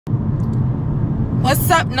What's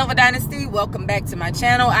up, Nova Dynasty? Welcome back to my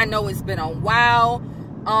channel. I know it's been a while.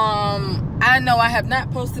 I know I have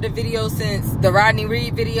not posted a video since the Rodney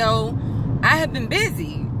Reed video. I have been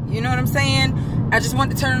busy, you know what I'm saying? I just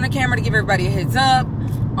wanted to turn on the camera to give everybody a heads up.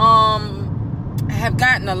 I have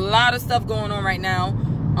gotten a lot of stuff going on right now,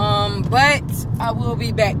 but I will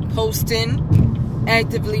be back posting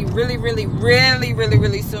actively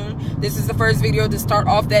really soon. This is the first video to start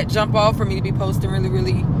off that jump off for me to be posting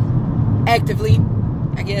really actively,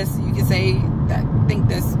 I guess you could say. I think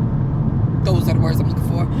those are the words I'm looking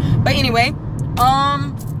for. But anyway,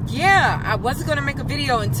 yeah, I wasn't gonna make a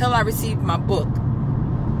video until I received my book.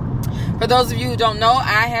 For those of you who don't know,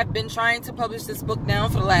 I have been trying to publish this book now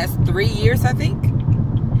for the last 3 years, I think.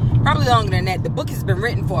 Probably longer than that. The book has been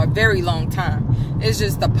written for a very long time. It's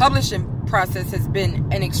just the publishing process has been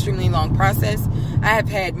an extremely long process. I have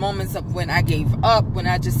had moments of when I gave up, when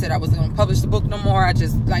I just said I wasn't going to publish the book no more. I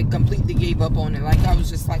just like completely gave up on it. Like I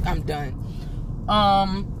was just like, I'm done.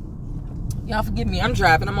 Y'all forgive me. I'm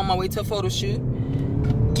driving. I'm on my way to a photo shoot.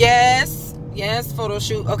 Yes, photo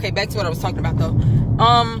shoot. Okay, back to what I was talking about though.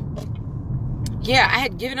 Yeah, I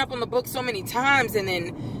had given up on the book so many times, and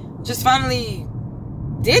then just finally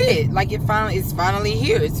did it. Like it's finally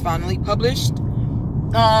here. It's finally published.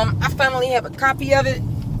 I finally have a copy of it.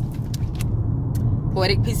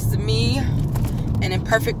 Poetic Pieces of Me, an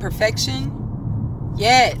Imperfect Perfection.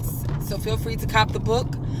 Yes. So feel free to cop the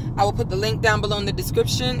book. I will put the link down below in the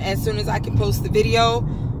description as soon as I can post the video.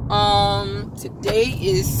 Today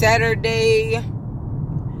is Saturday,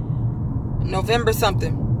 November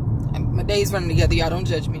something. My days running together, y'all. Don't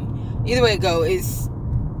judge me. Either way it go, it's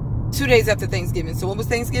 2 days after Thanksgiving. So what was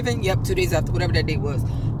Thanksgiving? Yep, 2 days after, whatever that date was.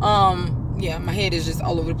 Yeah, my head is just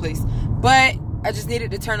all over the place. But I just needed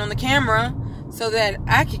to turn on the camera so that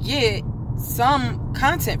I could get some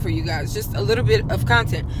content for you guys. Just a little bit of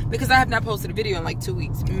content. Because I have not posted a video in like 2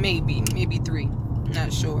 weeks. Maybe 3.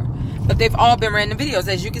 Not sure. But they've all been random videos.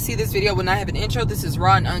 As you can see, this video will not have an intro. This is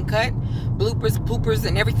raw and uncut. Bloopers, poopers,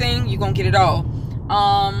 and everything. You're going to get it all.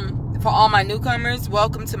 For all my newcomers,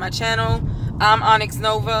 welcome to my channel. I'm Onyx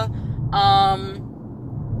Nova.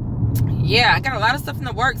 Yeah, I got a lot of stuff in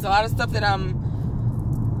the works. A lot of stuff that I'm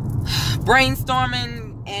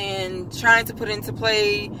brainstorming and trying to put into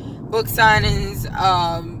play. Book signings,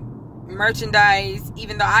 merchandise.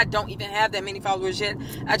 Even though I don't even have that many followers yet,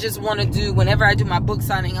 I just want to do, whenever I do my book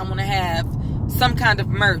signing, I want to have some kind of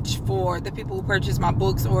merch for the people who purchase my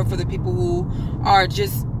books, or for the people who are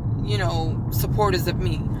just, you know, supporters of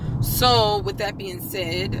me. So with that being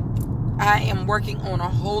said, I am working on a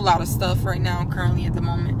whole lot of stuff right now, currently at the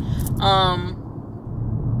moment.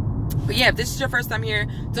 But yeah, if this is your first time here,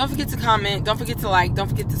 don't forget to comment, don't forget to like, don't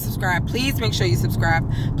forget to subscribe. Please make sure you subscribe.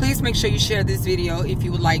 Please make sure you share this video if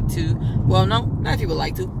you would like to. Well, no, not if you would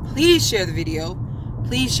like to. Please share the video.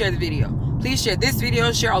 Please share the video. Please share this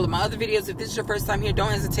video, share all of my other videos. If this is your first time here, don't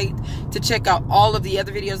hesitate to check out all of the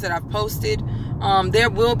other videos that I've posted. There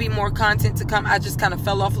will be more content to come. I just kind of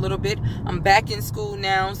fell off a little bit. I'm back in school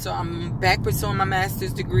now, so I'm back pursuing my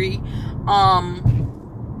master's degree.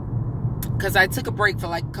 Because I took a break for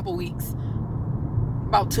like a couple weeks,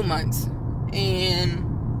 about 2 months, and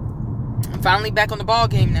I'm finally back on the ball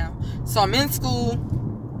game now. So I'm in school,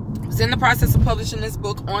 was in the process of publishing this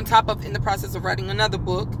book, on top of in the process of writing another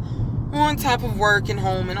book, on top of work and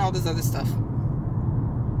home and all this other stuff,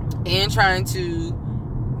 and trying to,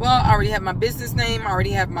 well, I already have my business name, I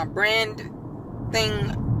already have my brand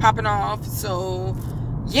thing popping off. So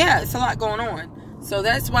yeah, it's a lot going on. So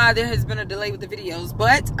that's why there has been a delay with the videos.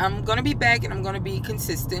 But I'm going to be back, and I'm going to be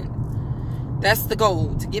consistent. That's the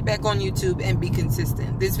goal, to get back on YouTube and be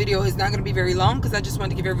consistent. This video is not going to be very long, because I just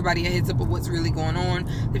wanted to give everybody a heads up of what's really going on.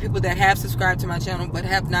 The people that have subscribed to my channel but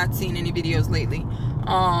have not seen any videos lately.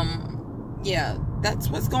 Yeah, that's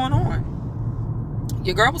what's going on.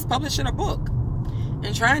 Your girl was publishing a book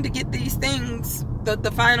and trying to get these things,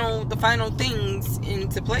 the final things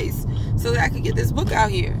into place so that I could get this book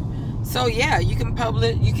out here. So yeah, you can buy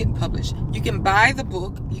the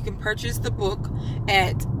book, you can purchase the book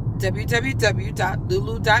at www.lulu.com.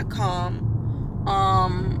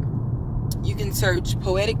 You can search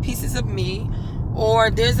Poetic Pieces of Me, or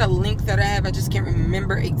there's a link that I have, I just can't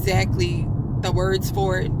remember exactly the words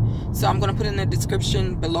for it, so I'm going to put it in the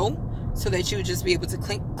description below, so that you would just be able to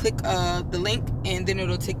click the link, and then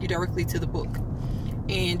it'll take you directly to the book,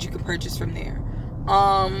 and you can purchase from there.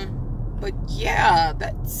 But yeah,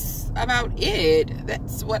 that's about it.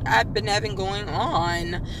 That's what I've been having going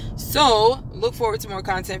on. So look forward to more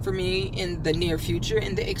content for me in the near future,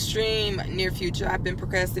 in the extreme near future. I've been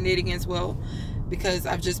procrastinating as well. because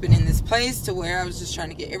I've just been in this place to where I was just trying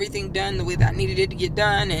to get everything done the way that I needed it to get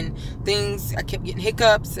done, and I kept getting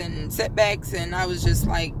hiccups and setbacks, and I was just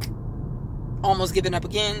like almost giving up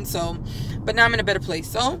again. So, but now I'm in a better place.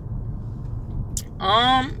 So,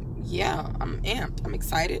 yeah, I'm amped. I'm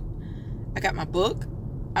excited. I got my book.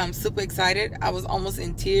 I'm super excited. I was almost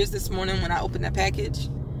in tears this morning when I opened that package.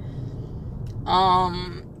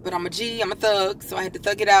 But I'm a G, I'm a thug, so I had to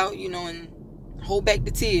thug it out, you know, and hold back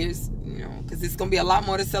the tears, you know, because it's going to be a lot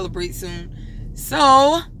more to celebrate soon.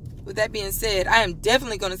 So, with that being said, I am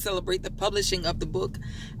definitely going to celebrate the publishing of the book.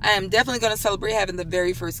 I am definitely going to celebrate having the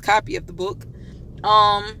very first copy of the book.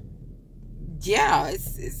 Yeah,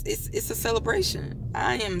 it's a celebration.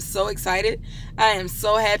 I am so excited. I am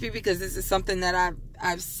so happy because this is something that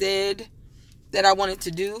I've said that I wanted to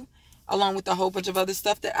do, along with a whole bunch of other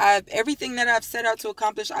stuff that everything that I've set out to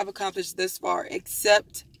accomplish, I've accomplished this far,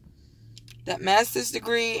 except that master's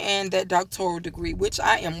degree and that doctoral degree, which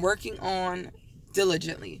I am working on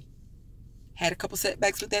diligently. Had a couple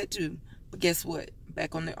setbacks with that too, but guess what?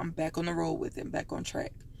 I'm back on the road with it, back on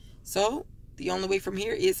track. So the only way from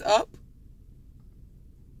here is up,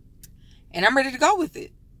 and I'm ready to go with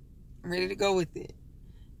it.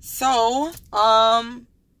 So,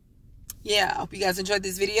 yeah, I hope you guys enjoyed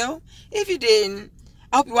this video. If you didn't,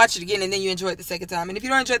 I hope you watch it again and then you enjoy it the second time. And if you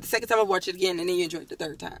don't enjoy it the second time, I'll watch it again and then you enjoy it the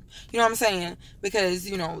third time. You know what I'm saying? Because,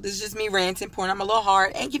 you know, this is just me ranting, pouring out my little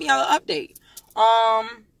heart, and giving y'all an update.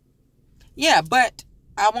 Yeah, but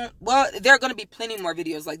there are going to be plenty more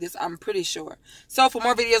videos like this, I'm pretty sure. So for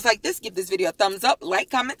more videos like this, give this video a thumbs up, like,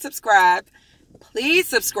 comment, subscribe. Please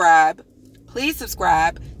subscribe.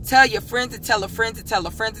 Tell your friends to tell a friend to tell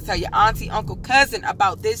a friend to tell your auntie, uncle, cousin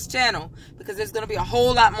about this channel, because there's going to be a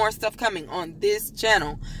whole lot more stuff coming on this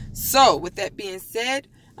channel. So with that being said,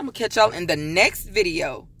 I'm going to catch y'all in the next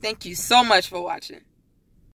video. Thank you so much for watching.